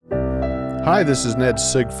Hi, this is Ned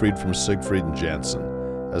Siegfried from Siegfried and Jensen.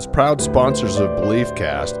 As proud sponsors of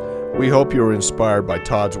BeliefCast, we hope you are inspired by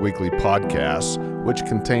Todd's weekly podcasts, which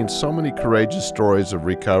contain so many courageous stories of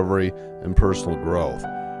recovery and personal growth.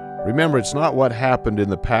 Remember, it's not what happened in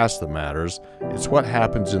the past that matters, it's what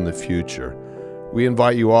happens in the future. We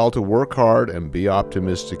invite you all to work hard and be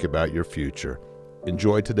optimistic about your future.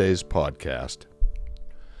 Enjoy today's podcast.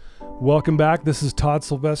 Welcome back. This is Todd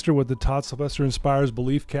Sylvester with the Todd Sylvester Inspires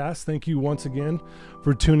BeliefCast. Thank you once again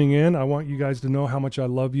for tuning in. I want you guys to know how much I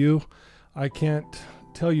love you. I can't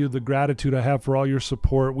tell you the gratitude I have for all your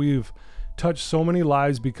support. We've touched so many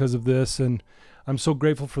lives because of this, and I'm so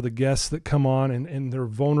grateful for the guests that come on and they're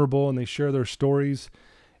vulnerable and they share their stories.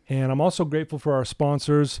 And I'm also grateful for our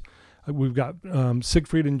sponsors. We've got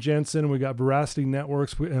Siegfried and Jensen. We've got Veracity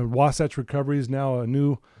Networks. Wasatch Recovery is now a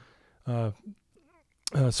new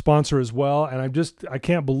sponsor as well. And I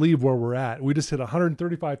can't believe where we're at. We just hit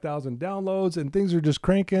 135,000 downloads and things are just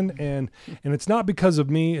cranking. And it's not because of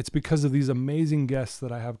me. It's because of these amazing guests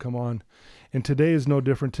that I have come on. And today is no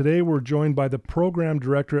different. Today we're joined by the program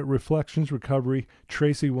director at Reflections Recovery,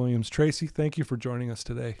 Tracy Williams. Tracy, thank you for joining us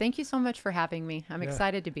today. Thank you so much for having me. I'm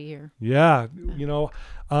excited to be here. Yeah.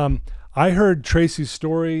 I heard Tracy's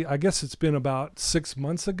story, I guess it's been about 6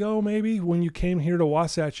 months ago, maybe, when you came here to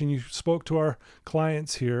Wasatch and you spoke to our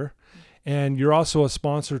clients here. And you're also a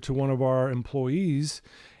sponsor to one of our employees.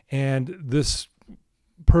 And this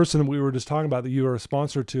person we were just talking about that you are a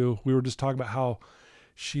sponsor to, we were just talking about how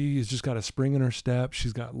she's just got a spring in her step.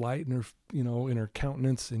 She's got light in her, in her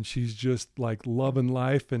countenance, and she's just like loving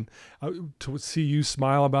life. And to see you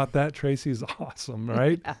smile about that, Tracy, is awesome,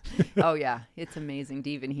 right? Yeah. Oh yeah, it's amazing to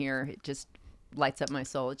even hear. It just lights up my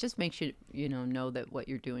soul. It just makes you, know that what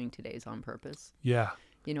you're doing today is on purpose. Yeah.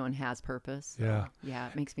 And has purpose. Yeah. Yeah,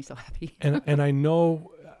 it makes me so happy. and I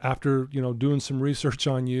know after, doing some research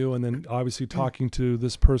on you and then obviously talking to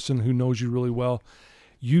this person who knows you really well,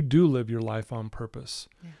 you do live your life on purpose.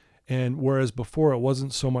 Yeah. And whereas before it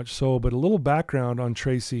wasn't so much so, but a little background on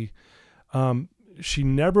Tracy, she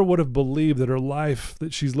never would have believed that her life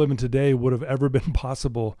that she's living today would have ever been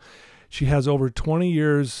possible. She has over 20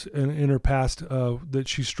 years in her past that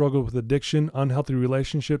she struggled with addiction, unhealthy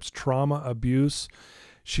relationships, trauma, abuse.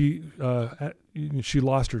 She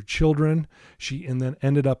lost her children. And then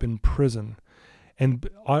ended up in prison. And,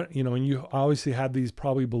 and you obviously had these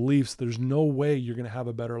probably beliefs. There's no way you're going to have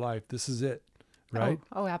a better life. This is it. Right.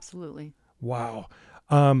 Oh, absolutely. Wow.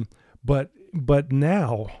 But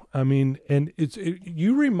now, and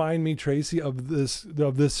you remind me, Tracy, of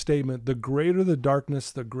this statement, the greater the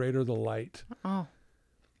darkness, the greater the light. Oh,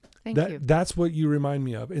 thank you. That's what you remind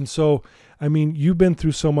me of. And so, you've been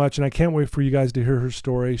through so much, and I can't wait for you guys to hear her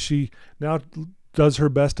story. She now does her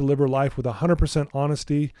best to live her life with 100%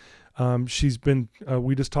 honesty. She's been,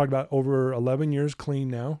 we just talked about over 11 years clean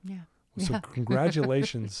now. Yeah. So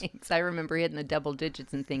congratulations. Thanks. I remember hitting the double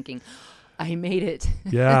digits and thinking, I made it.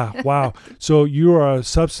 Yeah. Wow. So you are a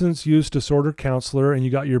substance use disorder counselor and you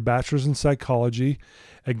got your bachelor's in psychology.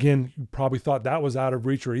 Again, you probably thought that was out of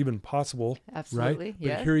reach or even possible. Absolutely. Right?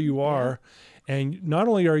 Yes. But here you are. Yeah. And not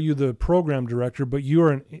only are you the program director, but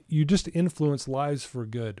you just influence lives for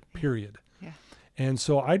good, period. Yeah. And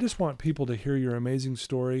so I just want people to hear your amazing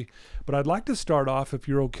story. But I'd like to start off, if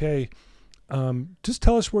you're okay, just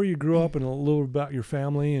tell us where you grew up and a little about your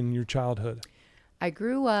family and your childhood. I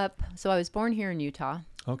grew up, so I was born here in Utah.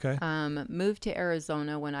 Okay. Moved to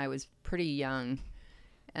Arizona when I was pretty young.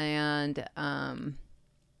 And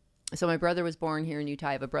so my brother was born here in Utah.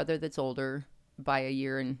 I have a brother that's older by a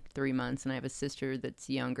year and 3 months, and I have a sister that's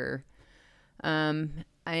younger.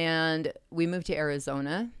 And we moved to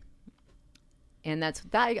Arizona. And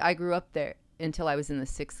I grew up there until I was in the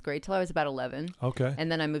 6th grade, till I was about 11. Okay.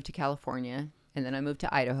 And then I moved to California, and then I moved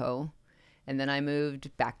to Idaho, and then I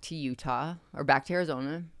moved back to Utah, or back to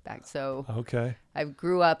Arizona. Okay. I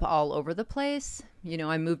grew up all over the place.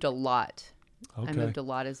 I moved a lot. Okay. I moved a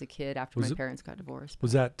lot as a kid after my parents got divorced.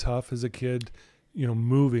 Was that tough as a kid,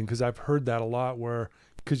 moving? Because I've heard that a lot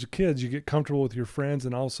because kids, you get comfortable with your friends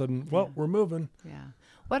and all of a sudden, we're moving. Yeah.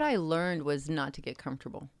 What I learned was not to get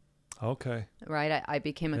comfortable. Okay. Right. I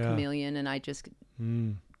became a chameleon, and I just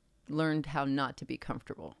learned how not to be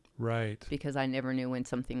comfortable. Right. Because I never knew when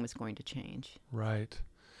something was going to change. Right.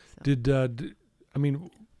 So.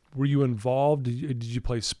 Were you involved? Did you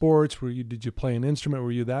play sports? Did you play an instrument?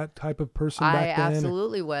 Were you that type of person back then? I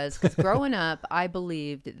absolutely was. Because growing up, I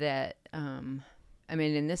believed that, and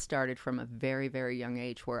this started from a very, very young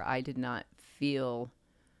age where I did not feel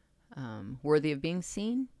worthy of being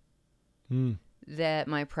seen. That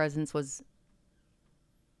my presence was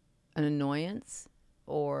an annoyance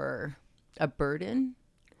or a burden.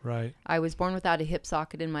 Right. I was born without a hip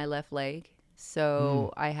socket in my left leg.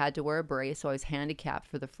 So I had to wear a brace. So I was handicapped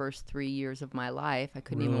for the first 3 years of my life. I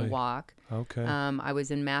couldn't Really? even walk. Okay. I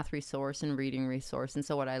was in math resource and reading resource. And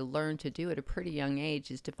so what I learned to do at a pretty young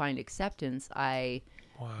age is to find acceptance. I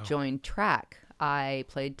Wow. joined track. I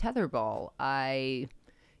played tetherball. I,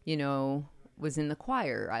 was in the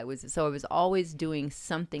choir. I was always doing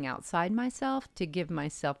something outside myself to give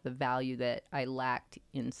myself the value that I lacked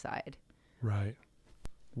inside. Right.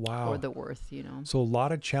 Wow. Or the worth, So a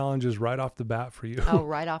lot of challenges right off the bat for you. Oh,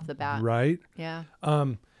 right off the bat. Right. Yeah.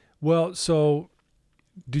 Well, so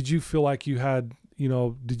did you feel like you had,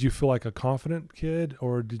 did you feel like a confident kid,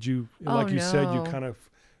 or did you, like you said, you kind of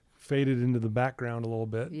faded into the background a little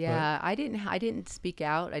bit? Yeah. I didn't speak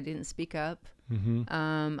out. I didn't speak up.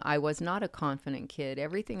 Mm-hmm. I was not a confident kid.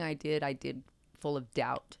 Everything I did full of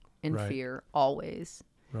doubt and Right. fear always.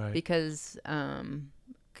 Right. Because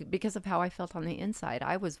of how I felt on the inside.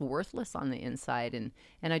 I was worthless on the inside, and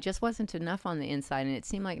I just wasn't enough on the inside. And it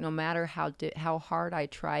seemed like no matter how hard I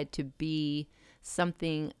tried to be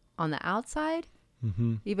something on the outside,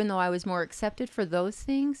 Mm-hmm. even though I was more accepted for those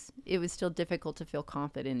things, it was still difficult to feel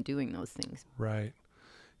confident in doing those things. Right.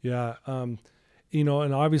 Yeah.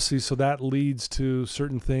 And obviously, so that leads to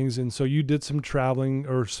certain things. And so you did some traveling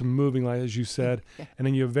or some moving, like as you said, Yeah. and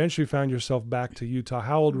then you eventually found yourself back to Utah.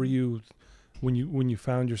 How old were you when you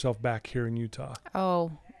found yourself back here in Utah?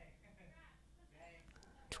 Oh,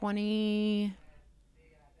 28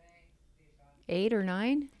 or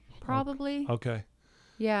 9, probably. Okay.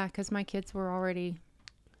 Yeah, because my kids were already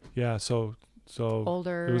Yeah. So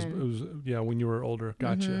older. it was when you were older.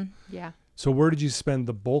 Gotcha. Mhm, yeah. So where did you spend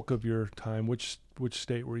the bulk of your time? Which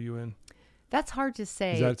state were you in? That's hard to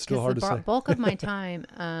say. Is that still 'cause hard the to say? bulk of my time,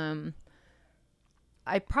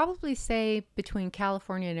 I'd probably say between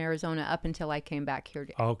California and Arizona up until I came back here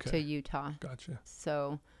to Utah. Gotcha.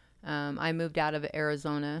 So I moved out of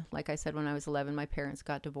Arizona. Like I said, when I was 11, my parents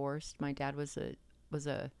got divorced. My dad was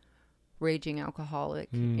a raging alcoholic,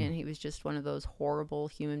 and he was just one of those horrible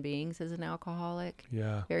human beings as an alcoholic.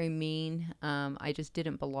 Yeah. Very mean. I just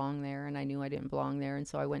didn't belong there, and I knew I didn't belong there, and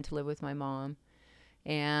so I went to live with my mom.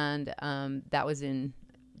 And that was in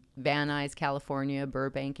Van Nuys, California,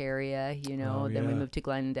 Burbank area, Oh, Then we yeah. moved to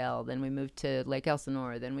Glendale, then we moved to Lake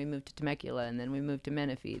Elsinore, then we moved to Temecula, and then we moved to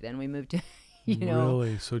Menifee, then we moved to,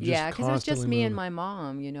 Really? So just yeah, because it was just constantly me and moving. my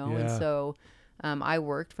mom, and Yeah. so I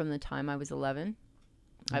worked from the time I was 11.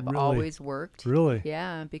 I've Really? always worked. Really?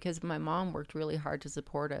 Yeah, because my mom worked really hard to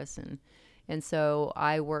support us, and so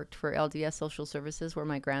I worked for LDS Social Services where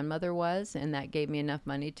my grandmother was, and that gave me enough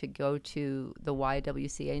money to go to the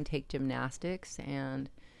YWCA and take gymnastics, and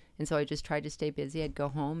so I just tried to stay busy. I'd go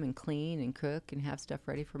home and clean and cook and have stuff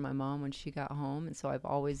ready for my mom when she got home, and so I've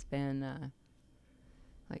always been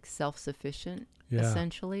like self-sufficient, Yeah.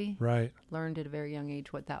 essentially. Right. Learned at a very young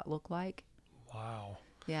age what that looked like. Wow.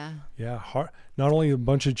 Yeah. Yeah. Hard. Not only a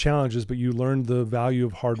bunch of challenges, but you learned the value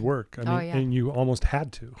of hard work. I mean, Oh, yeah. and you almost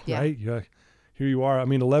had to, Yeah. right? Yeah. Here you are. I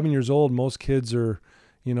mean, 11 years old, most kids are,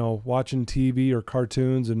 watching TV or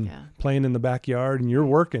cartoons and Yeah. playing in the backyard, and you're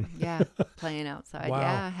working. Yeah, playing outside. Wow.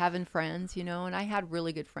 Yeah, having friends, and I had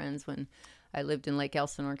really good friends when I lived in Lake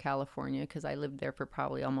Elsinore, California, because I lived there for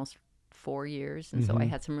probably almost 4 years. And so I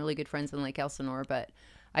had some really good friends in Lake Elsinore, but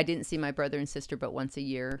I didn't see my brother and sister but once a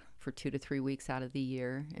year for 2 to 3 weeks out of the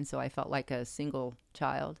year. And so I felt like a single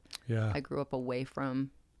child. Yeah. I grew up away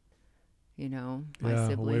from, my Yeah,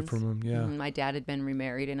 siblings. away from them. Yeah. My dad had been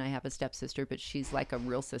remarried, and I have a stepsister, but she's like a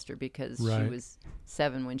real sister because Right. she was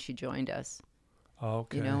 7 when she joined us.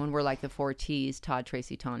 Okay. And we're like the 4 T's: Todd,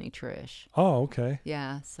 Tracy, Tawny, Trish. Oh, okay.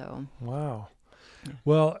 Yeah, so. Wow.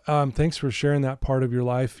 Well, thanks for sharing that part of your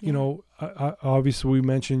life. Yeah. Obviously we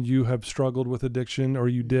mentioned you have struggled with addiction, or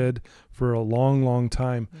you did for a long, long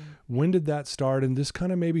time. When did that start? And just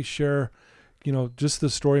kind of maybe share, just the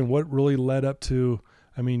story and what really led up to,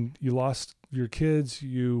 I mean, you lost your kids,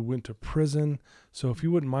 you went to prison. So if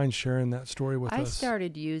you wouldn't mind sharing that story with I us.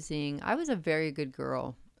 started I was a very good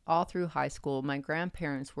girl all through high school. My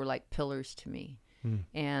grandparents were like pillars to me.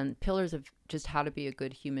 And pillars of just how to be a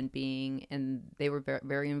good human being. And they were very,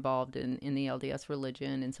 very involved in the LDS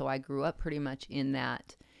religion. And so I grew up pretty much in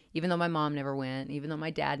that. Even though my mom never went, even though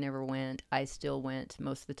my dad never went, I still went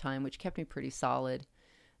most of the time, which kept me pretty solid.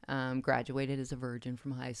 Graduated as a virgin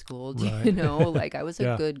from high school, Right. like I was a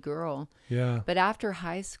Yeah. good girl. Yeah. But after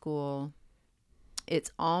high school,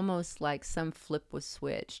 it's almost like some flip was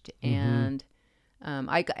switched. And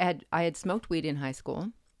I had smoked weed in high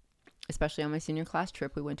school, especially on my senior class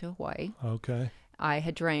trip. We went to Hawaii. Okay. I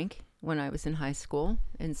had drank when I was in high school.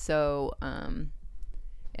 And so,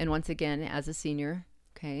 and once again, as a senior,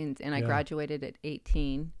 Okay. And I Yeah. graduated at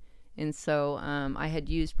 18. And so I had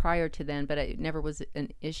used prior to then, but it never was an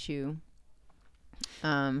issue.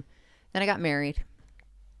 Then I got married.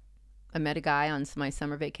 I met a guy on my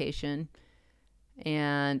summer vacation,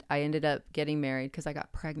 and I ended up getting married because I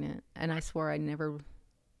got pregnant. And I swore I never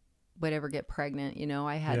would ever get pregnant. You know,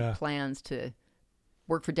 I had Yeah. plans to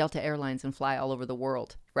work for Delta Airlines and fly all over the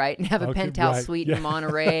world, right? And have a Okay, penthouse right. suite Yeah. in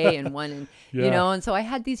Monterey and one in, Yeah. you know, and so I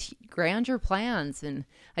had these grandeur plans, and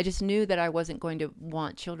I just knew that I wasn't going to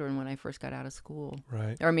want children when I first got out of school.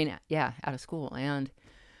 Right. Or I mean, yeah, out of school. And,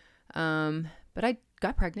 but I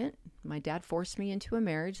got pregnant. My dad forced me into a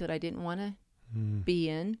marriage that I didn't want to be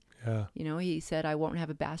in. Yeah. You know, he said, I won't have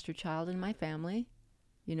a bastard child in my family.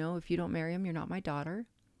 You know, if you don't marry him, you're not my daughter.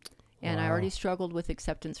 And I Wow. already struggled with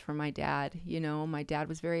acceptance from my dad. You know, my dad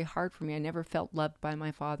was very hard for me. I never felt loved by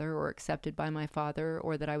my father or accepted by my father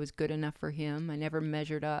or that I was good enough for him. I never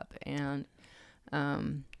measured up. And,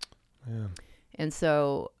 Yeah. and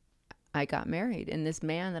so I got married. And this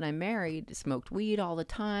man that I married smoked weed all the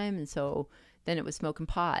time. And so then it was smoking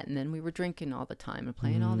pot. And then we were drinking all the time and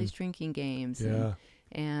playing all these drinking games. Yeah.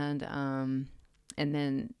 And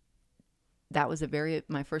then that was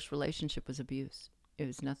my first relationship was abuse. It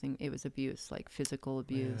was nothing. It was abuse, like physical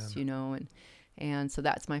abuse, Man. you know, and so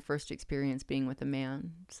that's my first experience being with a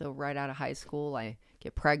man. So right out of high school, I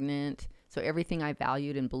get pregnant. So everything I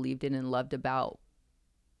valued and believed in and loved about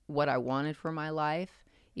what I wanted for my life,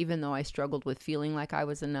 even though I struggled with feeling like I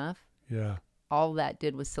was enough, Yeah. all that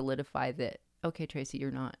did was solidify that, okay, Tracy, you're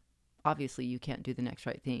not, obviously you can't do the next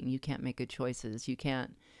right thing. You can't make good choices. You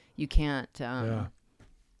can't, Yeah.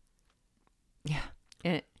 yeah.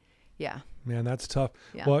 And yeah. Man, that's tough.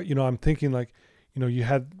 Yeah. Well, you know, I'm thinking like, you know, you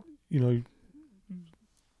had, you know,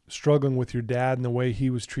 struggling with your dad and the way he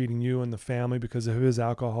was treating you and the family because of his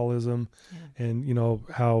alcoholism and, you know,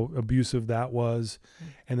 how abusive that was.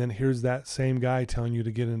 And then here's that same guy telling you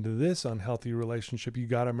to get into this unhealthy relationship. You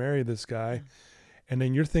got to marry this guy. And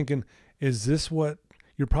then you're thinking,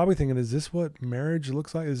 you're probably thinking, is this what marriage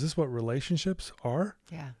looks like? Is this what relationships are?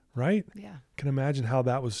 Yeah. Right? Yeah. Can imagine how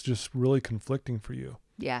that was just really conflicting for you.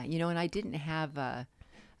 Yeah. You know, and I didn't have a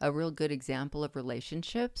real good example of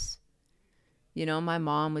relationships. You know, my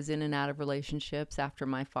mom was in and out of relationships after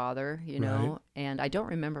my father, you know, and I don't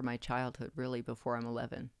remember my childhood really before I'm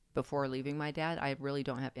 11. Before leaving my dad, I really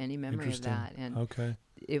don't have any memory of that. And Okay.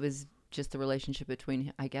 it was just the relationship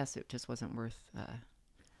between, I guess it just wasn't worth,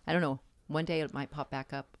 I don't know. One day it might pop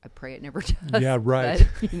back up. I pray it never does. Yeah, right.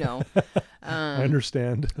 But, you know. I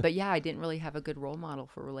understand. But yeah, I didn't really have a good role model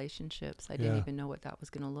for relationships. I didn't Yeah. even know what that was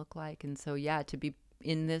going to look like. And so, yeah, to be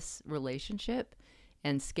in this relationship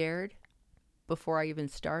and scared before I even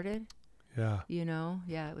started, Yeah. you know,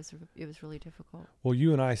 yeah, it was really difficult. Well,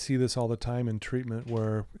 you and I see this all the time in treatment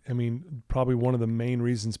where, I mean, probably one of the main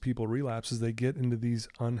reasons people relapse is they get into these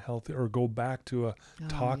unhealthy or go back to a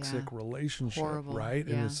toxic yeah. relationship, Horrible. right?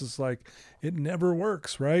 And Yeah. it's just like, it never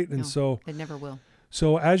works, right? And No. so, It never will.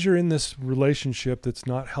 so as you're in this relationship that's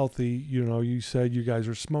not healthy, you know, you said you guys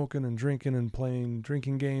are smoking and drinking and playing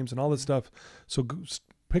drinking games and all this stuff. So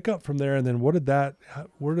pick up from there. And then where did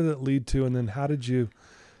it lead to? And then how did you,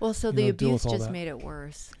 Well, so you the know, deal abuse with all just that? made it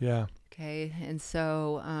worse. yeah. Okay. And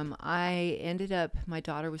so I ended up, my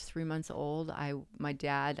daughter was 3 months old. I went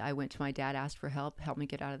to my dad, asked for help me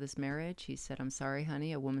get out of this marriage. He said, I'm sorry,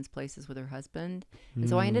 honey, a woman's place is with her husband. And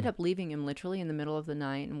so I ended up leaving him literally in the middle of the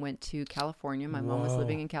night and went to California. My mom was Whoa.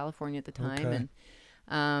 living in California at the time Okay.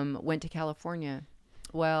 and went to California.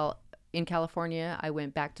 Well, in California, I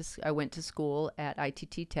went to school at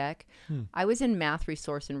ITT Tech. I was in math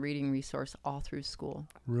resource and reading resource all through school.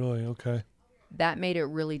 Really? Okay. That made it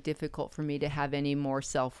really difficult for me to have any more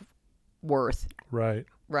self-worth, Right.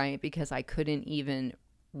 right? Because I couldn't even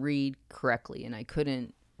read correctly and I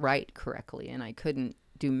couldn't write correctly and I couldn't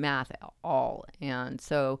do math at all. And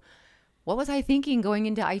so what was I thinking going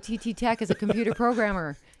into ITT Tech as a computer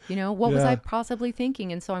programmer? You know, what was Yeah. I possibly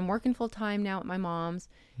thinking? And so I'm working full time now at my mom's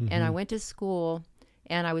and I went to school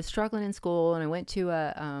and I was struggling in school and I went to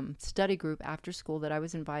a study group after school that I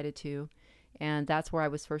was invited to. And that's where I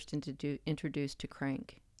was first introduced to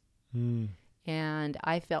crank. And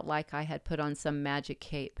I felt like I had put on some magic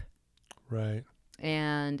cape. Right.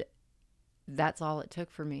 And that's all it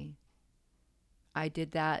took for me. I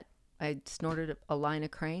did that. I snorted a line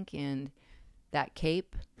of crank and that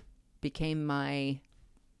cape became my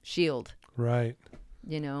shield. Right.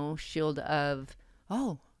 You know, shield of,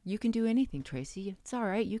 oh, you can do anything, Tracy. It's all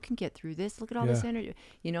right. You can get through this. Look at all this Yeah. energy.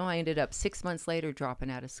 You know, I ended up 6 months later dropping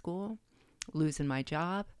out of school, losing my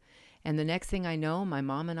job. And the next thing I know, my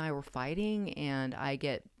mom and I were fighting and I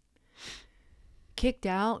get kicked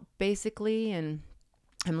out basically. And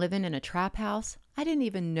I'm living in a trap house. I didn't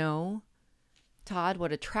even know, Todd,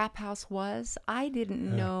 what a trap house was. I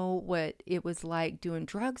didn't know what it was like doing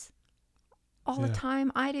drugs all the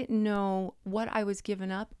time. I didn't know what I was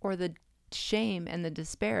giving up or the shame and the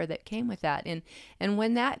despair that came with that. And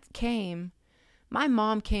when that came, my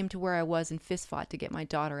mom came to where I was and fist fought to get my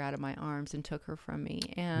daughter out of my arms and took her from me.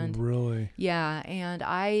 And really, yeah, and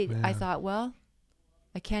I thought, well,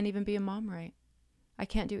 I can't even be a mom right. I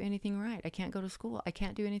can't do anything right. I can't go to school. I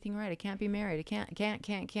can't do anything right. I can't be married. I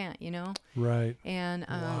can't, you know? Right. And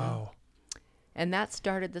Wow. and that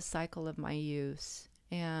started the cycle of my use.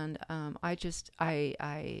 And I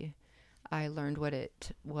learned what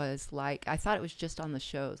it was like. I thought it was just on the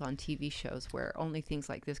shows, on TV shows, where only things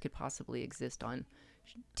like this could possibly exist on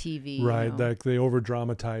TV. Right, you know? like they over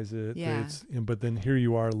dramatize it. Yeah. But then here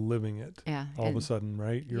you are living it. Yeah. All of a sudden,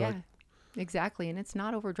 right? You're like, exactly. And it's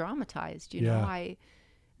not over dramatized. You Yeah. know,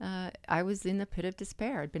 I was in the pit of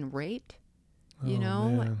despair. I'd been raped, you Oh, know,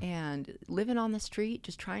 man. and living on the street,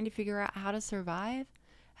 just trying to figure out how to survive,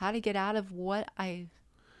 how to get out of what I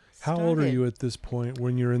how started. old are you at this point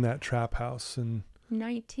when you're in that trap house? And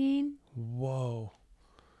 19. whoa,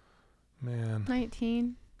 man.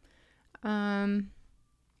 19.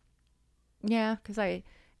 Yeah, because I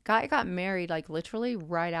got married like literally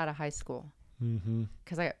right out of high school. Mm-hmm.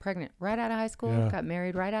 Because I got pregnant right out of high school, Yeah. got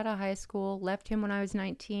married right out of high school, left him when I was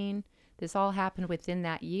 19. This all happened within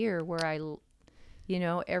that year where you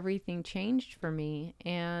know, everything changed for me.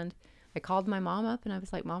 And I called my mom up and I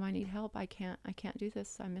was like, Mom, I need help. I can't do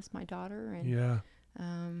this. I miss my daughter. And, Yeah.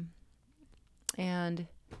 and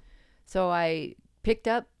so I picked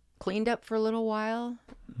up, cleaned up for a little while,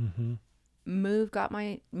 Mm-hmm.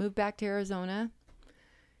 moved back to Arizona.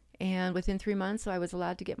 And within 3 months, I was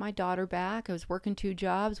allowed to get my daughter back. I was working 2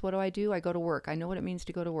 jobs. What do? I go to work. I know what it means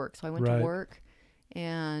to go to work. So I went Right. to work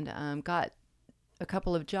and got a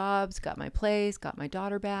couple of jobs, got my place, got my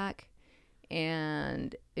daughter back.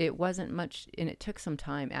 And it wasn't much, and it took some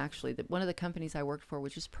time, actually. One of the companies I worked for,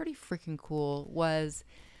 which is pretty freaking cool, was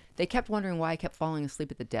they kept wondering why I kept falling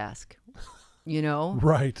asleep at the desk, you know?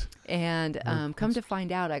 Right. And come to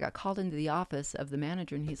find out, I got called into the office of the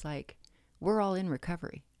manager, and he's like, we're all in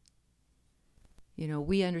recovery. You know,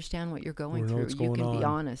 we understand what you're going through. You can be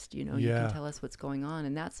honest, you know, you Yeah. can tell us what's going on.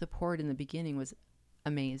 And that support in the beginning was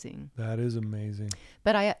amazing. That is amazing.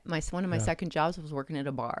 But one of my second jobs was working at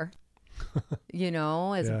a bar, you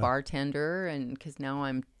know, as a bartender. And because now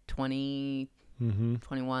I'm 20,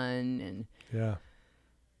 21. And Yeah.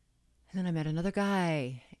 then I met another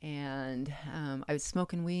guy and I was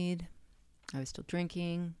smoking weed. I was still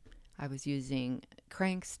drinking. I was using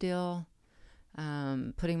crank still.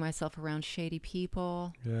 Putting myself around shady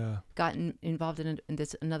people, gotten involved in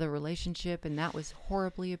this another relationship, and that was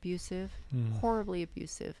horribly abusive.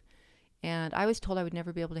 And I was told I would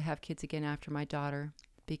never be able to have kids again after my daughter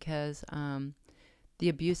because the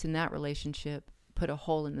abuse in that relationship put a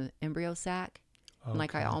hole in the embryo sac. Okay. And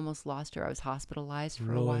like I almost lost her. I was hospitalized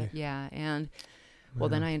for a while. Yeah. And well,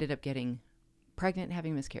 then I ended up getting pregnant,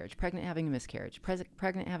 having a miscarriage, pregnant, having a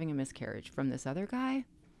miscarriage from this other guy.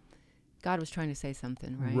 God was trying to say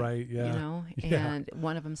something, right? Right, yeah. You know, and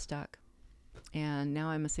one of them stuck. And now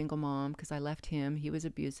I'm a single mom because I left him. He was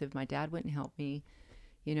abusive. My dad wouldn't help me,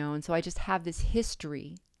 you know, and so I just have this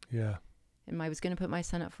history. Yeah. And I was going to put my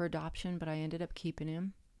son up for adoption, but I ended up keeping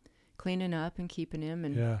him, cleaning up and keeping him.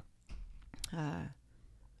 And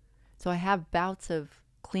so I have bouts of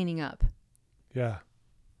cleaning up. Yeah.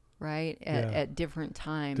 Right? At different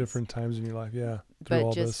times. Different times in your life, yeah.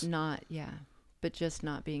 But just not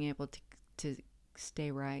being able to stay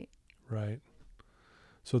right. Right.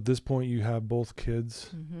 So at this point you have both kids,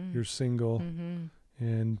 you're single,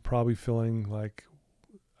 and probably feeling like,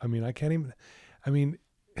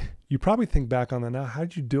 you probably think back on that now. How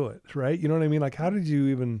did you do it? Right. You know what I mean? Like, how did you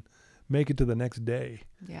even make it to the next day?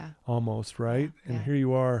 Yeah. Almost. Right. Yeah. And here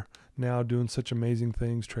you are now doing such amazing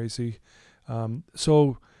things, Tracy.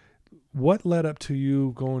 So what led up to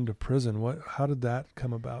you going to prison? How did that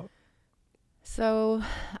come about? So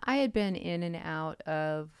I had been in and out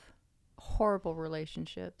of horrible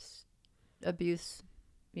relationships, abuse,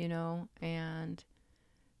 you know, and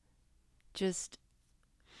just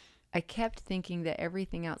I kept thinking that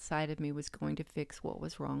everything outside of me was going to fix what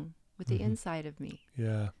was wrong with the inside of me.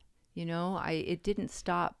 Yeah. You know, it didn't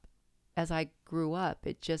stop as I grew up.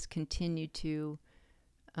 It just continued to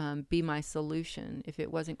be my solution. If it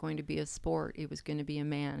wasn't going to be a sport, it was going to be a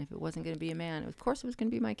man. If it wasn't going to be a man, of course it was going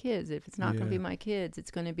to be my kids. If it's not going to be my kids,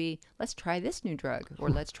 it's going to be, let's try this new drug or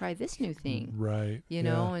let's try this new thing. Right. You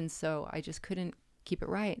know, and so I just couldn't keep it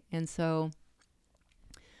right. And so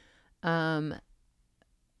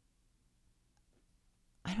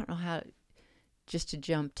I don't know how just to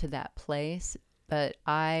jump to that place, but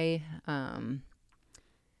I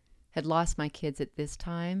had lost my kids at this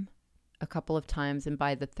time a couple of times, and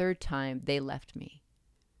by the third time, they left me.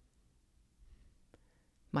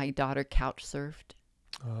 My daughter couch surfed.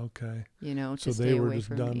 Okay. You know, to so stay they were away just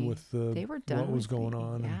from done me. with They were done what was with going me.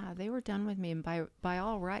 on. Yeah, they were done with me, and by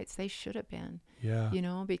all rights, they should have been. Yeah. You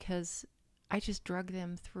know, because I just drug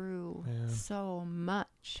them through so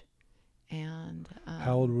much. And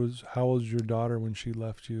how old was your daughter when she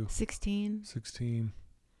left you? 16. 16.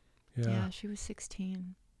 Yeah, she was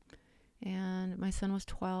 16. And my son was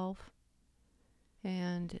 12.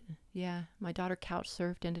 And yeah, my daughter couch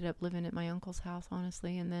surfed, ended up living at my uncle's house,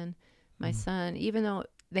 honestly. And then my son, even though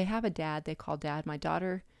they have a dad they call dad, my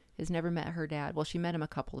daughter has never met her dad. Well, she met him a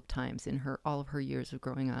couple of times in all of her years of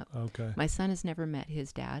growing up. Okay. My son has never met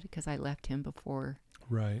his dad because I left him before.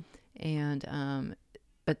 Right. And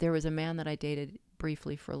but there was a man that I dated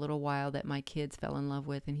briefly for a little while that my kids fell in love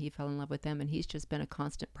with, and he fell in love with them, and he's just been a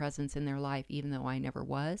constant presence in their life, even though I never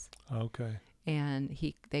was. Okay. And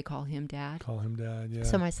they call him dad. Call him dad, yeah.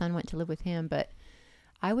 So my son went to live with him, but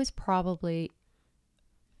I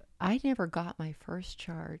never got my first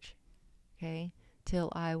charge, okay,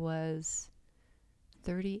 till I was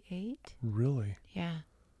 38. Really? Yeah.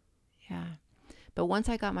 But once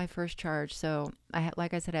I got my first charge, so I had,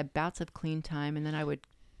 like I said, I had bouts of clean time, and then I would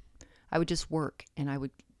just work, and I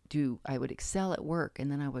would excel at work,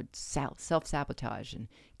 and then I would self-sabotage and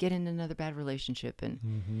get in another bad relationship,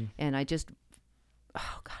 and I just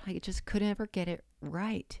couldn't ever get it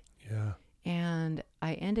right. Yeah. And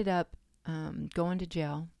I ended up going to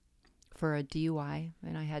jail for a DUI,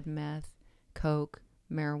 and I had meth, coke,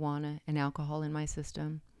 marijuana, and alcohol in my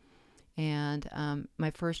system. And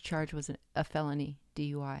my first charge was a felony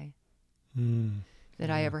DUI that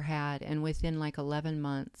I ever had. And within like 11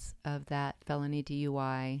 months of that felony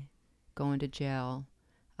DUI, going to jail,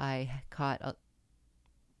 I caught a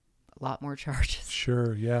lot more charges.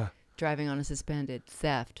 Sure, yeah. Driving on a suspended,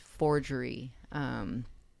 theft, forgery,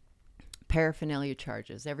 paraphernalia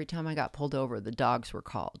charges. Every time I got pulled over, the dogs were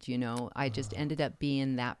called. You know, I just ended up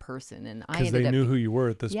being that person, and because they knew who you were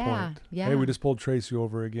at this point. Yeah. Hey, we just pulled Tracy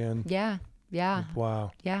over again. Yeah.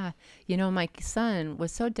 Wow. Yeah. You know, my son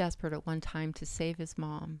was so desperate at one time to save his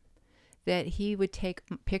mom that he would take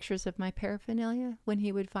pictures of my paraphernalia when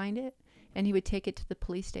he would find it, and he would take it to the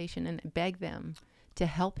police station and beg them to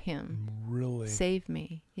help him. Really? Save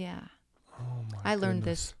me. Yeah. Oh my I learned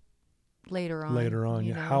goodness. this later on.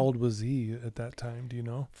 Yeah. know. How old was he at that time? Do you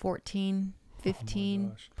know? 14,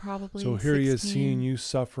 15, probably. So here 16. he is seeing you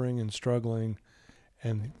suffering and struggling,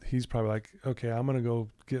 and he's probably like, okay, I'm going to go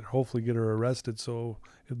hopefully get her arrested so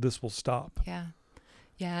this will stop. Yeah.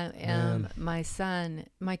 Yeah. My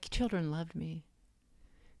children loved me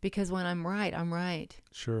because when I'm right, I'm right.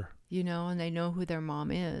 Sure. You know, and they know who their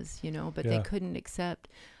mom is, you know, but I couldn't accept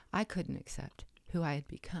who I had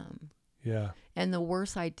become. Yeah. And the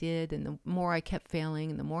worse I did, and the more I kept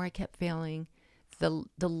failing, the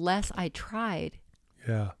less I tried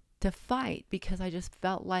to fight, because I just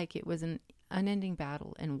felt like it was an unending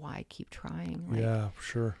battle, and why keep trying? Yeah,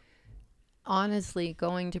 sure. Honestly,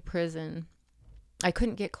 going to prison, I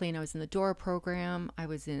couldn't get clean. I was in the DORA program. I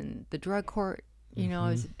was in the drug court. You know,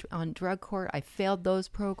 I was on drug court. I failed those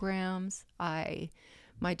programs.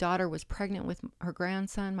 My daughter was pregnant with her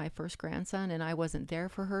grandson, my first grandson, and I wasn't there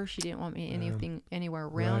for her. She didn't want me anywhere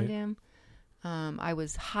around him. I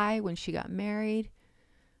was high when she got married.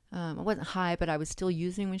 I wasn't high, but I was still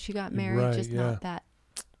using when she got married, not that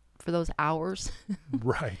for those hours.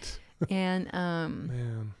 Right. And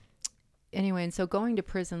Man. Anyway, and so going to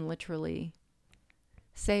prison literally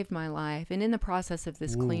saved my life. And in the process of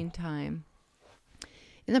this clean time,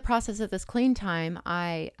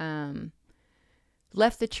 I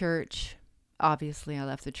left the church. Obviously, I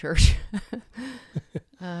left the church.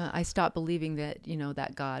 I stopped believing that, you know,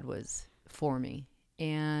 that God was for me.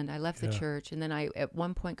 And I left the church. And then I, at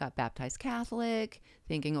one point, got baptized Catholic,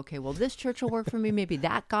 thinking, okay, well, this church will work for me. Maybe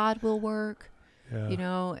that God will work, you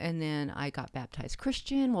know. And then I got baptized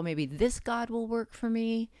Christian. Well, maybe this God will work for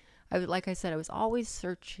me. Like I said, I was always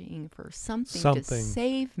searching for something to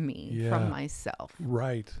save me from myself.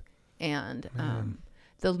 Right. And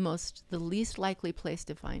the least likely place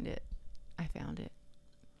to find it, I found it.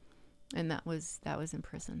 And that was in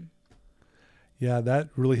prison. Yeah, that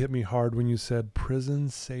really hit me hard when you said prison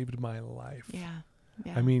saved my life. Yeah.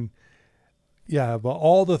 I mean, but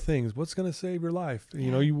all the things, what's going to save your life? You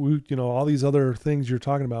know, you know, all these other things you're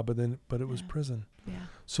talking about, but it was prison. Yeah.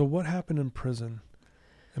 So what happened in prison?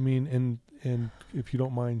 I mean, and if you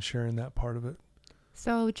don't mind sharing that part of it.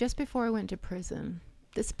 So just before I went to prison,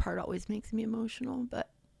 this part always makes me emotional, but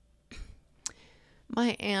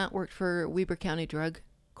My aunt worked for Weber County Drug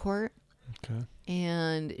Court, Okay.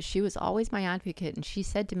 and she was always my advocate. And she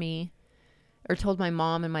said to me, or told my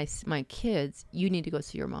mom and my kids, you need to go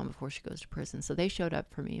see your mom before she goes to prison. So they showed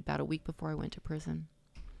up for me about a week before I went to prison.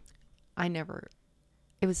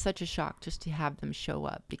 It was such a shock just to have them show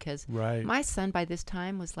up, because Right. my son by this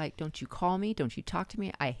time was like, don't you call me, don't you talk to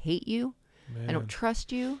me, I hate you, I don't Man.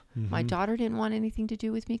 trust you. My Mhm. daughter didn't want anything to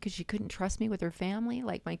do with me because she couldn't trust me with her family.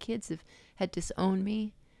 Like, my kids had disowned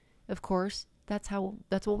me. Of course, that's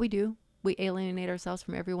what we do. We alienate ourselves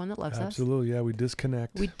from everyone that loves us. Absolutely. Yeah, we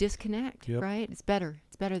disconnect. We disconnect, Yep. right? It's better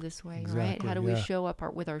this way, right? Exactly, How do we yeah. show up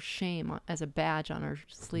with our shame as a badge on our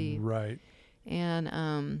sleeve? Right.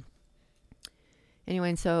 And anyway,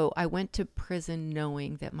 and so I went to prison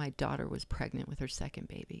knowing that my daughter was pregnant with her second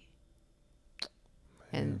baby.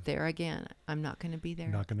 Man. And there again, I'm not going to be there.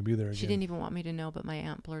 Not going to be there again. She didn't even want me to know, but my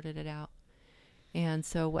aunt blurted it out. And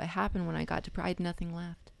so what happened when I got to I had nothing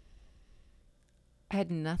left. I had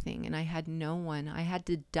nothing, and I had no one. I had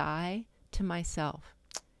to die to myself.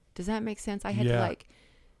 Does that make sense? I had to, Yeah. like,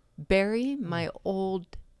 bury my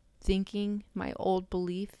old thinking, my old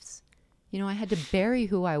beliefs. You know, I had to bury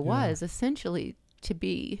who I was, essentially, to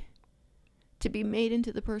be made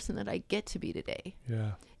into the person that I get to be today.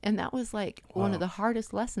 Yeah. And that was like one Wow. of the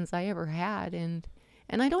hardest lessons I ever had. And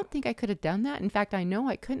I don't think I could have done that. In fact, I know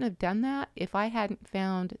I couldn't have done that if I hadn't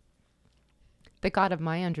found the God of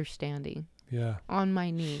my understanding Yeah. on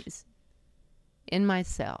my knees in my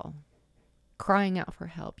cell, crying out for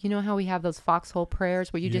help. You know how we have those foxhole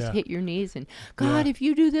prayers where you just Yeah. hit your knees and, God, Yeah. if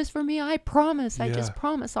you do this for me, I promise, I Yeah. just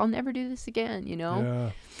promise I'll never do this again, you know?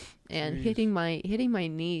 Yeah. And Jeez. hitting my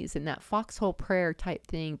knees in that foxhole prayer type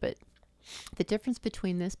thing. But the difference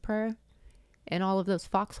between this prayer and all of those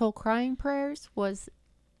foxhole crying prayers was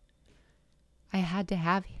I had to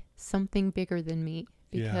have something bigger than me,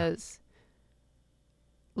 Yeah. because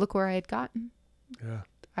look where I had gotten. Yeah.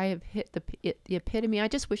 I have hit the epitome. I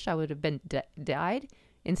just wish I would have been died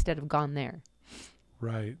instead of gone there.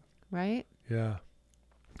 Right. Right? Yeah.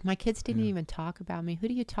 My kids didn't Yeah. even talk about me. Who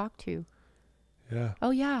do you talk to? Yeah.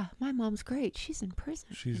 Oh yeah, my mom's great. She's in prison.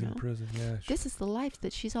 She's you in know? prison. Yeah. This is the life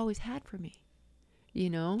that she's always had for me. You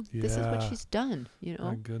know, this is what Yeah. she's done. You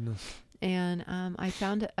know, My goodness. and I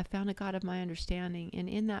found a God of my understanding, and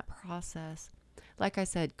in that process, like I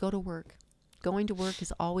said, go to work. Going to work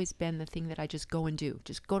has always been the thing that I just go and do.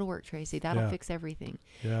 Just go to work, Tracy. That'll Yeah. fix everything.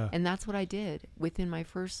 Yeah. And that's what I did within my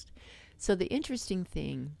first. So the interesting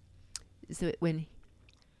thing is that when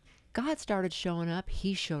God started showing up,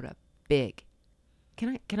 He showed up big.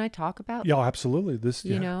 Can I talk about? Yeah, absolutely. This,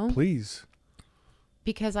 You yeah, know? please.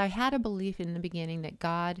 Because I had a belief in the beginning that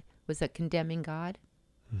God was a condemning God.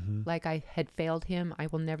 Mm-hmm. Like I had failed Him. I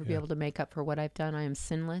will never be Yeah. able to make up for what I've done. I am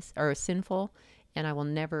sinless or sinful, and I will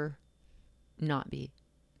never not be.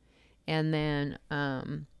 And then,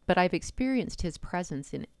 but I've experienced His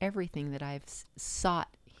presence in everything that I've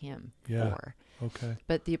sought Him Yeah. for. Okay.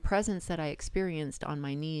 But the presence that I experienced on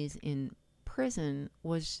my knees in prison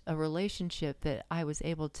was a relationship that I was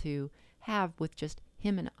able to have with just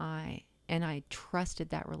Him and I trusted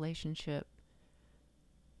that relationship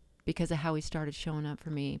because of how He started showing up for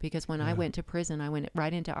me. Because when I Yeah. went to prison, I went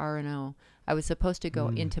right into R&O. I was supposed to go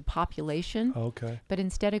Mm. into population, Okay. but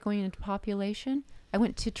instead of going into population, I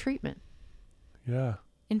went to treatment Yeah.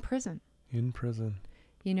 in prison. In prison.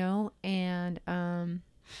 You know, and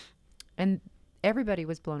everybody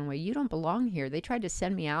was blown away. You don't belong here. They tried to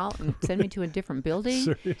send me out and send me to a different building,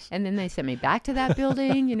 Serious. and then they sent me back to that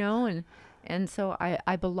building, you know, and so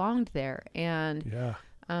I belonged there. And Yeah.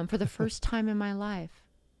 for the first time in my life,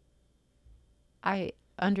 I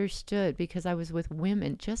understood, because I was with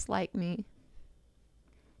women just like me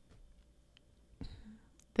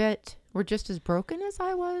that were just as broken as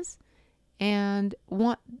I was, and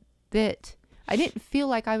that I didn't feel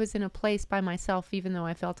like I was in a place by myself, even though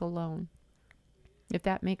I felt alone. If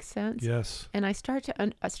that makes sense. Yes. And I started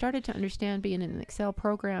to understand, being in an Excel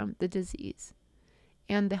program, the disease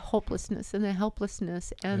and the hopelessness and the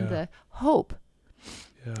helplessness and Yeah. the hope.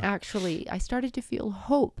 Yeah. Actually, I started to feel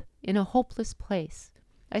hope in a hopeless place.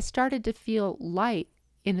 I started to feel light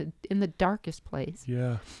in the darkest place,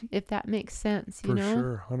 Yeah. if that makes sense, you For know?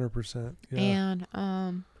 sure. 100%. Yeah.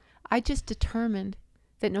 And I just determined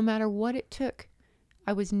that no matter what it took,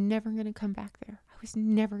 I was never going to come back there. I was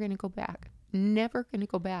never going to go back. Never going to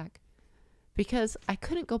go back. Because I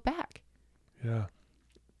couldn't go back. Yeah.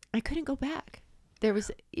 I couldn't go back. There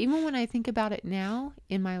was, even when I think about it now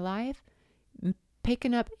in my life,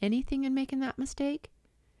 picking up anything and making that mistake,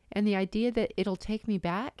 and the idea that it'll take me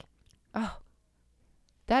back, oh,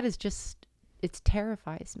 that is just, it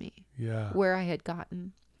terrifies me Yeah. where I had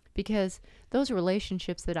gotten. because those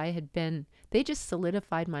relationships that I had been, they just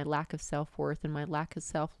solidified my lack of self-worth and my lack of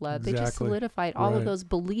self-love. They just Exactly. solidified all of Right. those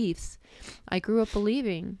beliefs. I grew up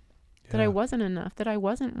believing that I wasn't enough, that I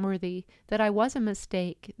wasn't worthy, that I was a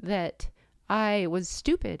mistake, that I was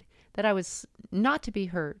stupid, that I was not to be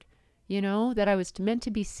heard, that I was meant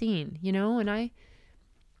to be seen, and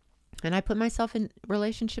I put myself in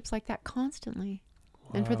relationships like that constantly.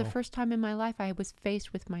 Wow. And for the first time in my life, I was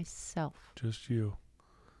faced with myself. Just you.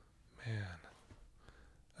 Man,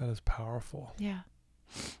 that is powerful. Yeah.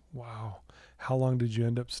 Wow. How long did you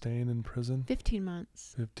end up staying in prison? 15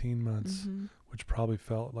 months. 15 months, Mm-hmm. which probably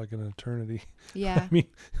felt like an eternity. Yeah. I mean,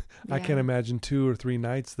 I Yeah. can't imagine 2 or 3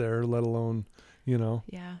 nights there, let alone,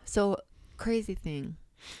 Yeah. So, crazy thing.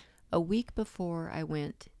 A week before I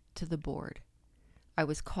went to the board, I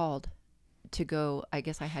was called to go. I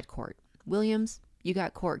guess I had court. Williams, you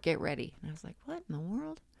got court. Get ready. And I was like, what in the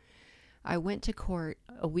world? I went to court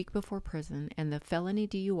a week before prison, and the felony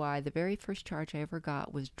DUI, the very first charge I ever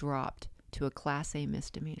got, was dropped to a Class A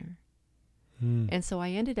misdemeanor. And so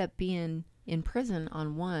I ended up being in prison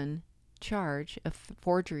on one charge, a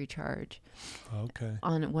forgery charge, Okay.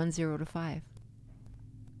 on 10-5.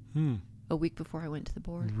 A week before I went to the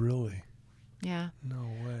board. Really? Yeah. No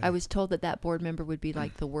way. I was told that board member would be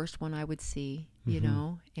like the worst one I would see,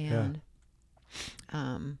 and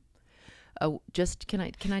just can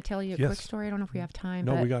I tell you a quick Yes. story? I don't know if we have time.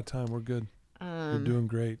 No, but, we got time. We're good. You're doing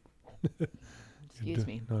great. excuse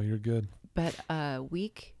me. No, you're good. But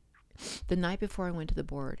the night before I went to the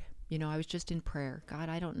board, I was just in prayer. God,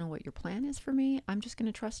 I don't know what your plan is for me. I'm just going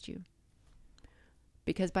to trust you.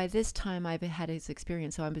 Because by this time I've had his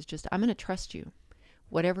experience, so I'm going to trust you.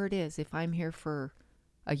 Whatever it is, if I'm here for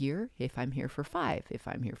a year, if I'm here for 5, if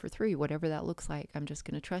I'm here for 3, whatever that looks like, I'm just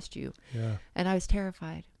going to trust you. Yeah. And I was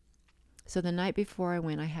terrified. So the night before I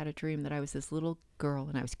went, I had a dream that I was this little girl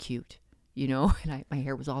and I was cute, and my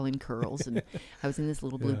hair was all in curls and I was in this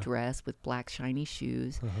little blue Yeah. dress with black shiny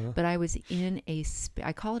shoes. Uh-huh. But I was in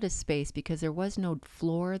I call it a space because there was no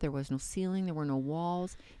floor, there was no ceiling, there were no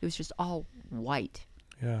walls. It was just all white.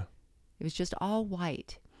 Yeah. It was just all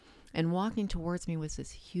white. And walking towards me was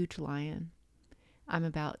this huge lion. I'm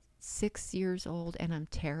about 6 years old and I'm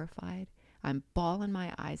terrified. I'm bawling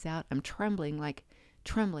my eyes out. I'm trembling.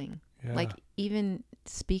 Yeah. Like even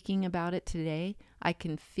speaking about it today, I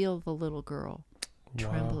can feel the little girl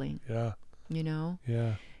trembling, Wow. Yeah.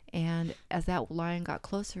 Yeah. And as that lion got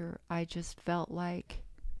closer, I just felt like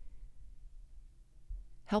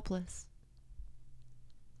helpless.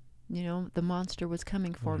 The monster was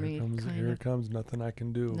coming for me. Here it comes. Nothing I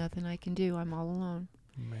can do. Nothing I can do. I'm all alone.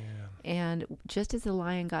 Man. And just as the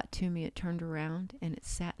lion got to me, it turned around and it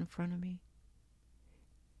sat in front of me.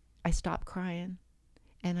 I stopped crying,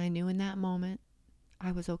 and I knew in that moment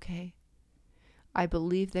I was okay. I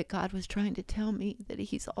believed that God was trying to tell me that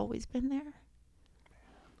He's always been there.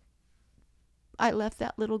 I left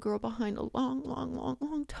that little girl behind a long, long, long,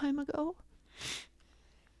 long time ago.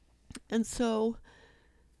 And so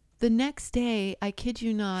the next day, I kid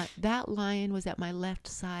you not, that lion was at my left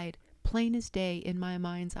side, plain as day in my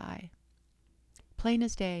mind's eye. Plain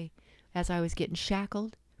as day, as I was getting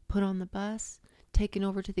shackled, put on the bus, taken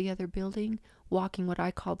over to the other building, walking what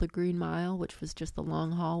I call the Green Mile, which was just the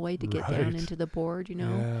long hallway to get down Right. into the board,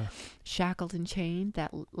 Yeah. shackled and chained.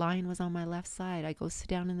 That lion was on my left side. I go sit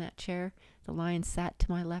down in that chair. The lion sat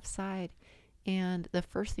to my left side. And the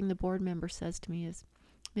first thing the board member says to me is,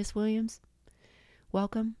 Miss Williams,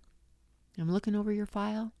 welcome. I'm looking over your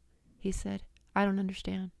file. He said, I don't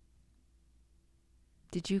understand.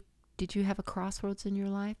 Did you have a crossroads in your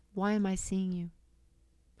life? Why am I seeing you?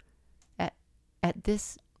 At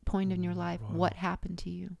this point in your life, Wow. what happened to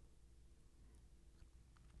you?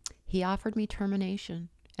 He offered me termination,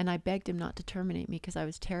 and I begged him not to terminate me because I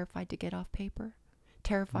was terrified to get off paper,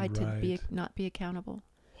 terrified to not be accountable.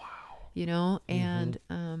 Wow. And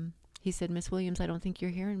he said, Miss Williams, I don't think you're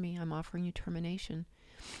hearing me. I'm offering you termination.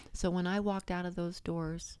 So when I walked out of those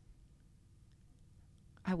doors,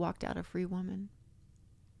 I walked out a free woman.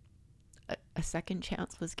 A second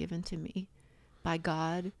chance was given to me by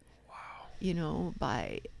God. Wow.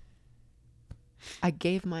 I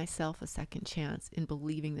gave myself a second chance in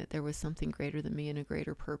believing that there was something greater than me and a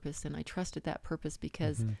greater purpose. And I trusted that purpose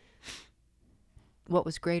because what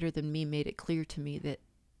was greater than me made it clear to me that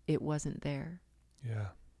it wasn't there. Yeah.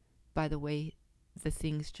 By the way, the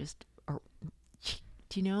things just are,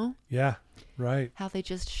 do you know? Yeah. Right. How they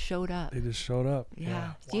just showed up. They just showed up.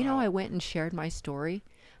 Yeah. Do you know I went and shared my story?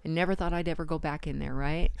 I never thought I'd ever go back in there,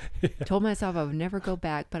 right? Told myself I would never go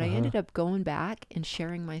back, but I ended up going back and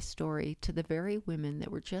sharing my story to the very women that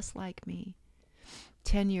were just like me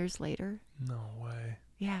 10 years later. No way.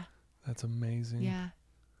 Yeah. That's amazing. Yeah.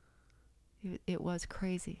 It was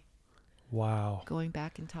crazy. Wow. Going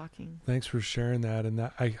back and talking. Thanks for sharing that. And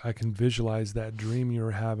that I can visualize that dream you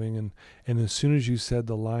were having. And as soon as you said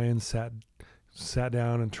the lion sat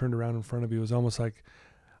down and turned around in front of you, it was almost like,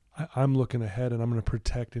 I'm looking ahead and I'm going to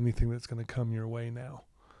protect anything that's going to come your way now.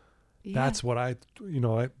 Yeah. That's what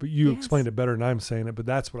but you explained it better than I'm saying it, but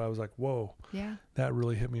that's what I was like, whoa, Yeah. that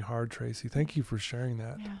really hit me hard, Tracy. Thank you for sharing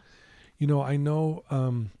that. Yeah. I know,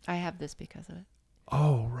 I have this because of it.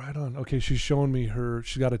 oh, right on. Okay. She's showing me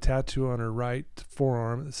she's got a tattoo on her right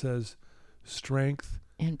forearm that says strength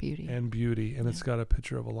And beauty. and beauty. And it's got a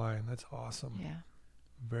picture of a lion. That's awesome. Yeah.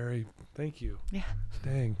 Thank you. Yeah.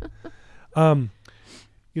 Dang. I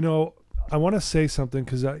want to say something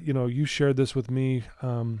because, you shared this with me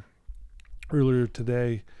earlier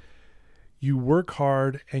today. You work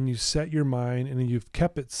hard and you set your mind and you've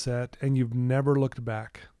kept it set and you've never looked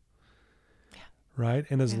back. Yeah. Right?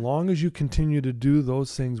 And as long as you continue to do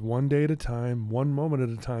those things one day at a time, one moment at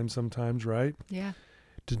a time sometimes, right? Yeah.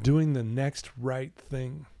 To doing the next right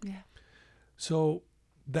thing. Yeah. So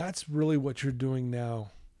that's really what you're doing now.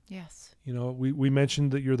 Yes. We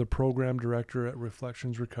mentioned that you're the program director at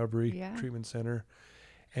Reflections Recovery Treatment Center,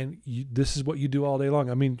 and this is what you do all day long.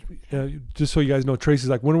 I mean, just so you guys know, Tracy's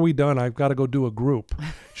like, when are we done? I've got to go do a group.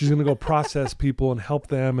 She's going to go process people and help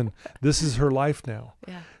them, and this is her life now.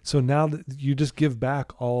 Yeah. So now that you just give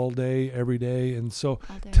back all day, every day. And so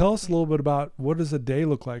day, tell us a little bit about what does a day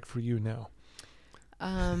look like for you now?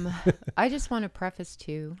 I just want to preface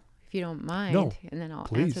too, if you don't mind, and then I'll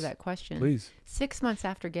answer that question. Please. 6 months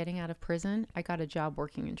after getting out of prison, I got a job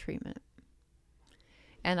working in treatment.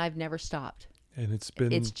 And I've never stopped. And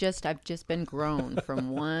I've just been grown from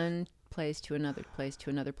one place to another place to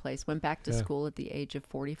another place. Went back to school at the age of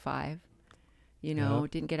 45.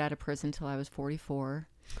 Didn't get out of prison till I was 44.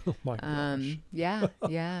 Oh my gosh.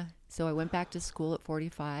 Yeah. So I went back to school at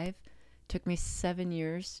 45. Took me 7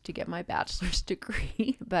 years to get my bachelor's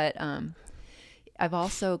degree, but I've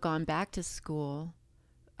also gone back to school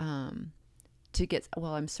to get,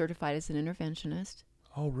 I'm certified as an interventionist.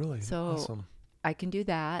 Oh, really? So awesome. I can do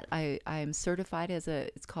that. I'm certified as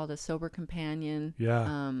it's called a sober companion,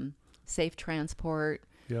 safe transport,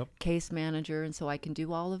 case manager. And so I can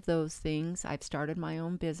do all of those things. I've started my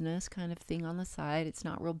own business kind of thing on the side. It's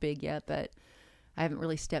not real big yet, but I haven't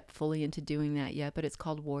really stepped fully into doing that yet, but it's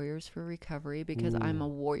called Warriors for Recovery because I'm a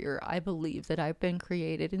warrior. I believe that I've been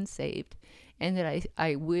created and saved and that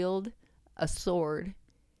I wield a sword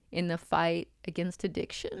in the fight against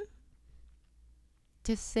addiction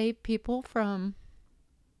to save people from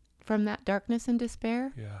that darkness and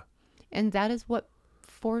despair. Yeah. And that is what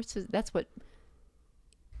that's what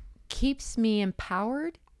keeps me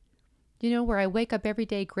empowered, where I wake up every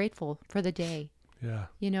day grateful for the day. Yeah.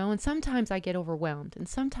 And sometimes I get overwhelmed and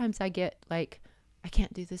sometimes I get like, I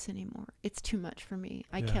can't do this anymore. It's too much for me.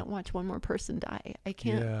 I can't watch one more person die. I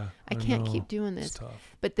can't keep doing this. It's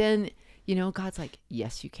tough. But then, God's like,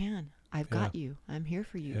 yes, you can. I've got you. I'm here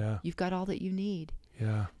for you. Yeah. You've got all that you need.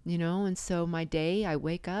 Yeah. And so my day, I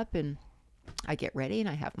wake up and I get ready and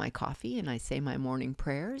I have my coffee and I say my morning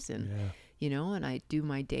prayers and, and I do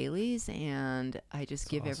my dailies and I just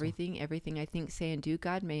give everything I think, say, and do,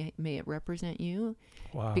 God, may it represent you.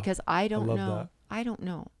 Wow. Because I don't know. That. I don't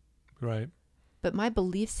know. Right. But my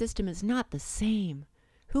belief system is not the same.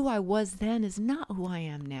 Who I was then is not who I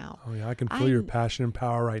am now. Oh yeah, I can feel your passion and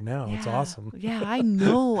power right now. It's awesome. Yeah, I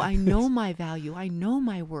know my value. I know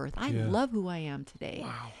my worth. I love who I am today.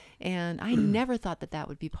 Wow. And I never thought that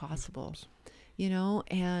would be possible.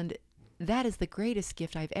 And that is the greatest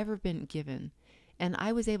gift I've ever been given. And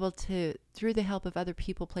I was able to, through the help of other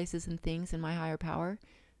people, places, and things, and my higher power,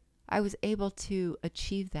 I was able to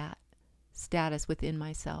achieve that status within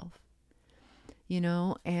myself.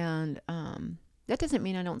 And that doesn't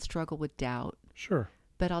mean I don't struggle with doubt. Sure.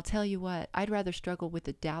 But I'll tell you what, I'd rather struggle with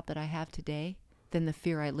the doubt that I have today than the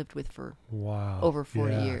fear I lived with for over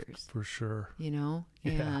 40 years. For sure.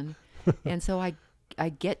 And so I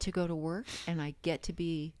get to go to work and I get to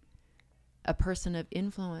be a person of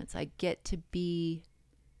influence. I get to be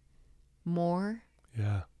more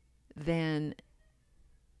than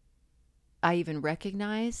I even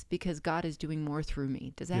recognize because God is doing more through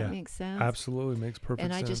me. Does that make sense? Absolutely. Makes perfect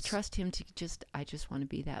sense. And I just trust him I just want to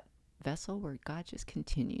be that vessel where God just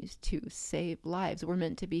continues to save lives. We're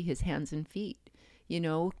meant to be his hands and feet.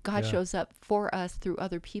 God shows up for us through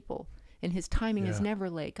other people and his timing is never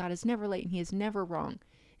late. God is never late and he is never wrong.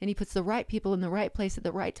 And he puts the right people in the right place at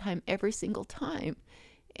the right time every single time.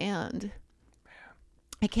 And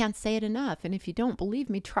I can't say it enough. And if you don't believe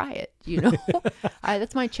me, try it.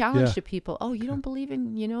 That's my challenge to people. Oh, you don't believe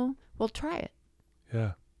in, well, try it.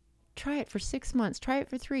 Yeah. Try it for 6 months. Try it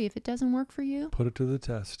for 3. If it doesn't work for you, Put it to the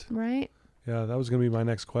test. right? Yeah, that was going to be my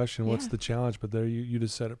next question. What's Yeah. the challenge? But there, you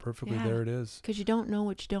just said it perfectly. Yeah. There it is. Because you don't know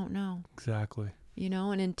what you don't know, Exactly.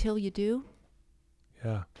 and until you do,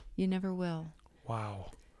 Yeah. you never will,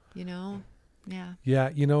 Wow. Yeah. Yeah,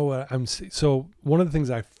 you know what? So one of the things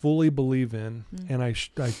I fully believe in, and I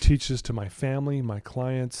teach this to my family, my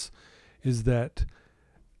clients, is that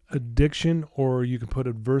addiction, or you can put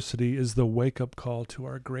adversity, is the wake-up call to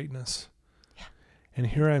our greatness. Yeah. And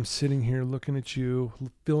here I'm sitting here looking at you,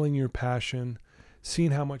 feeling your passion,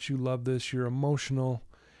 seeing how much you love this, you're emotional,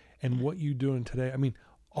 and what you're doing today. I mean,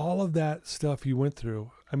 all of that stuff you went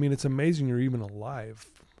through. I mean, it's amazing you're even alive,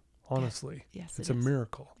 honestly. Yes, It's it a is.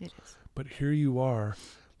 miracle. It is. But here you are.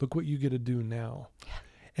 Look what you get to do now. Yeah.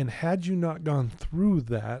 And had you not gone through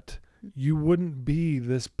that, you wouldn't be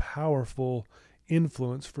this powerful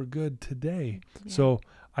influence for good today. Yeah. So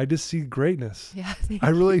I just see greatness. Yeah. I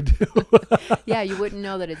really do. Yeah, you wouldn't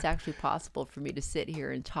know that it's actually possible for me to sit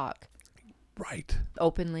here and talk Right.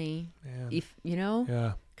 openly, Man. if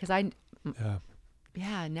Yeah. because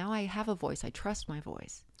Yeah. now I have a voice. I trust my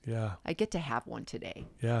voice. Yeah. I get to have one today.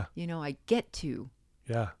 Yeah. I get to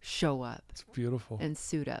Yeah. show up It's beautiful. and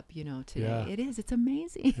suit up, today. Yeah. It's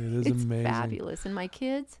amazing. It is it's amazing. fabulous. And my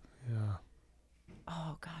kids, Yeah.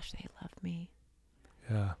 oh gosh, they love me.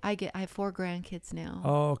 Yeah. I have 4 grandkids now.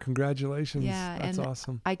 Oh, congratulations. Yeah, That's and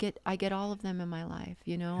awesome. I get all of them in my life,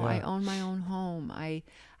 I own my own home. I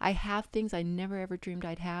have things I never ever dreamed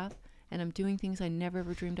I'd have, and I'm doing things I never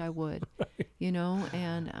ever dreamed I would. And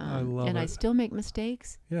I love and I it. still make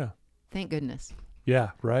mistakes. Yeah. Thank goodness.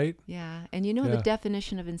 Yeah. Right? Yeah. And the Yeah.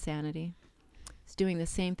 definition of insanity is doing the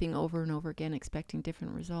same thing over and over again, expecting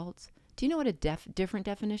different results. Do you know what a different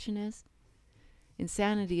definition is?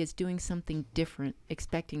 Insanity is doing something different,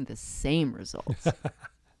 expecting the same results.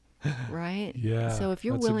 Right? Yeah. So if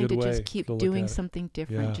you're That's a willing to good just way keep to look doing at it. something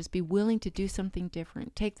different, Yeah. just be willing to do something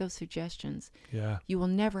different, take those suggestions, Yeah. you will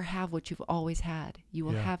never have what you've always had. You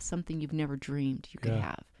will Yeah. have something you've never dreamed you could Yeah.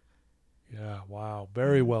 have. Yeah. Wow.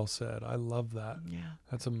 Very well said. I love that. Yeah.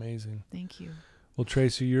 That's amazing. Thank you. Well,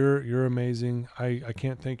 Tracy, you're amazing. I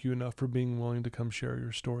can't thank you enough for being willing to come share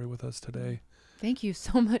your story with us today. Thank you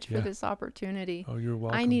so much Yeah. for this opportunity. Oh, you're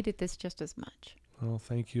welcome. I needed this just as much. Oh,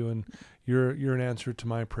 thank you. And you're an answer to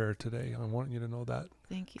my prayer today. I want you to know that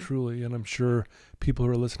Thank you. truly. And I'm sure people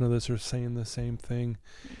who are listening to this are saying the same thing.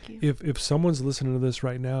 Thank you. If someone's listening to this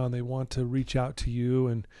right now and they want to reach out to you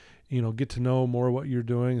and get to know more what you're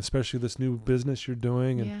doing, especially this new business you're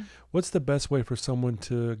doing, and Yeah. what's the best way for someone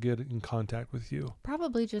to get in contact with you?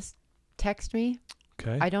 Probably just text me.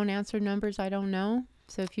 Okay. I don't answer numbers I don't know.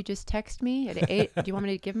 So if you just text me at 8, do you want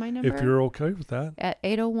me to give my number? If you're okay with that. At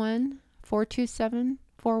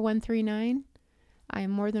 801-427-4139. I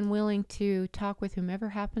am more than willing to talk with whomever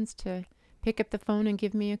happens to pick up the phone and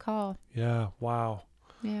give me a call. Yeah. Wow.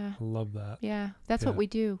 Yeah. I love that. Yeah. That's Yeah. what we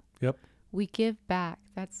do. Yep. We give back.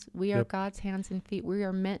 We are Yep. God's hands and feet. We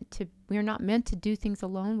are not meant to do things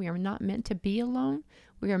alone. We are not meant to be alone.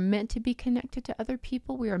 We are meant to be connected to other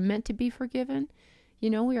people. We are meant to be forgiven.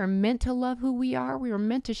 We are meant to love who we are. We are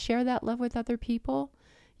meant to share that love with other people.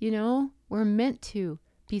 We're meant to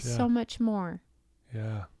be Yeah. so much more.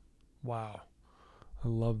 Yeah. Wow. I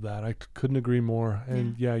love that. I couldn't agree more.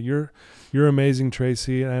 And you're amazing,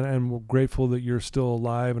 Tracy. And we're grateful that you're still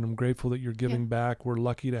alive, and I'm grateful that you're giving back. We're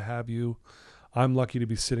lucky to have you. I'm lucky to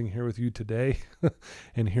be sitting here with you today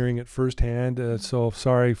and hearing it firsthand. So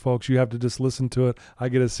sorry, folks, you have to just listen to it. I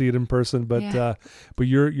get to see it in person, but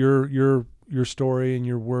your story and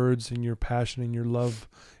your words and your passion and your love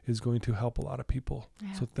is going to help a lot of people.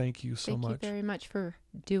 Yeah. So thank you so much. Thank you very much for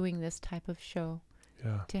doing this type of show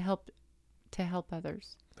Yeah. to help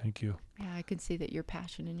others. Thank you. Yeah, I can see that your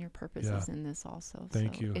passion and your purpose Yeah. is in this also.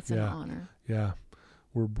 Thank so you. It's an honor. Yeah.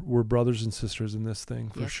 We're brothers and sisters in this thing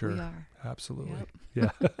for Yes, sure. we are. Absolutely.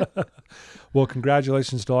 Yep. Yeah. Well,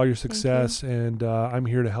 congratulations to all your success. And I'm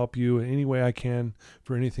here to help you in any way I can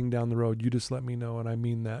for anything down the road. You just let me know. And I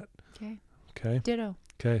mean that. Okay. Okay. Ditto.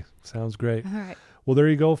 Okay. Sounds great. All right. Well, there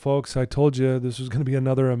you go, folks. I told you this was going to be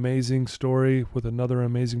another amazing story with another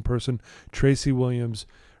amazing person, Tracy Williams.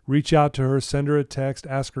 Reach out to her, send her a text,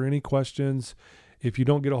 ask her any questions. If you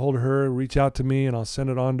don't get a hold of her, reach out to me and I'll send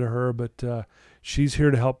it on to her. But she's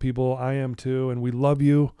here to help people. I am too. And we love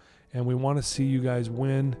you and we want to see you guys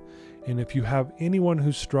win. And if you have anyone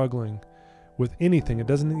who's struggling with anything, it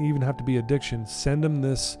doesn't even have to be addiction, send them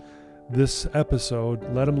this episode.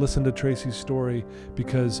 Let them listen to Tracy's story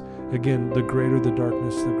because, again, the greater the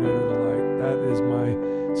darkness, the greater the light. That is my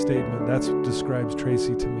statement. That's what describes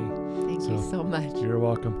Tracy to me. Thank you so much. You're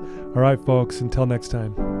welcome. All right, folks, until next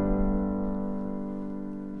time.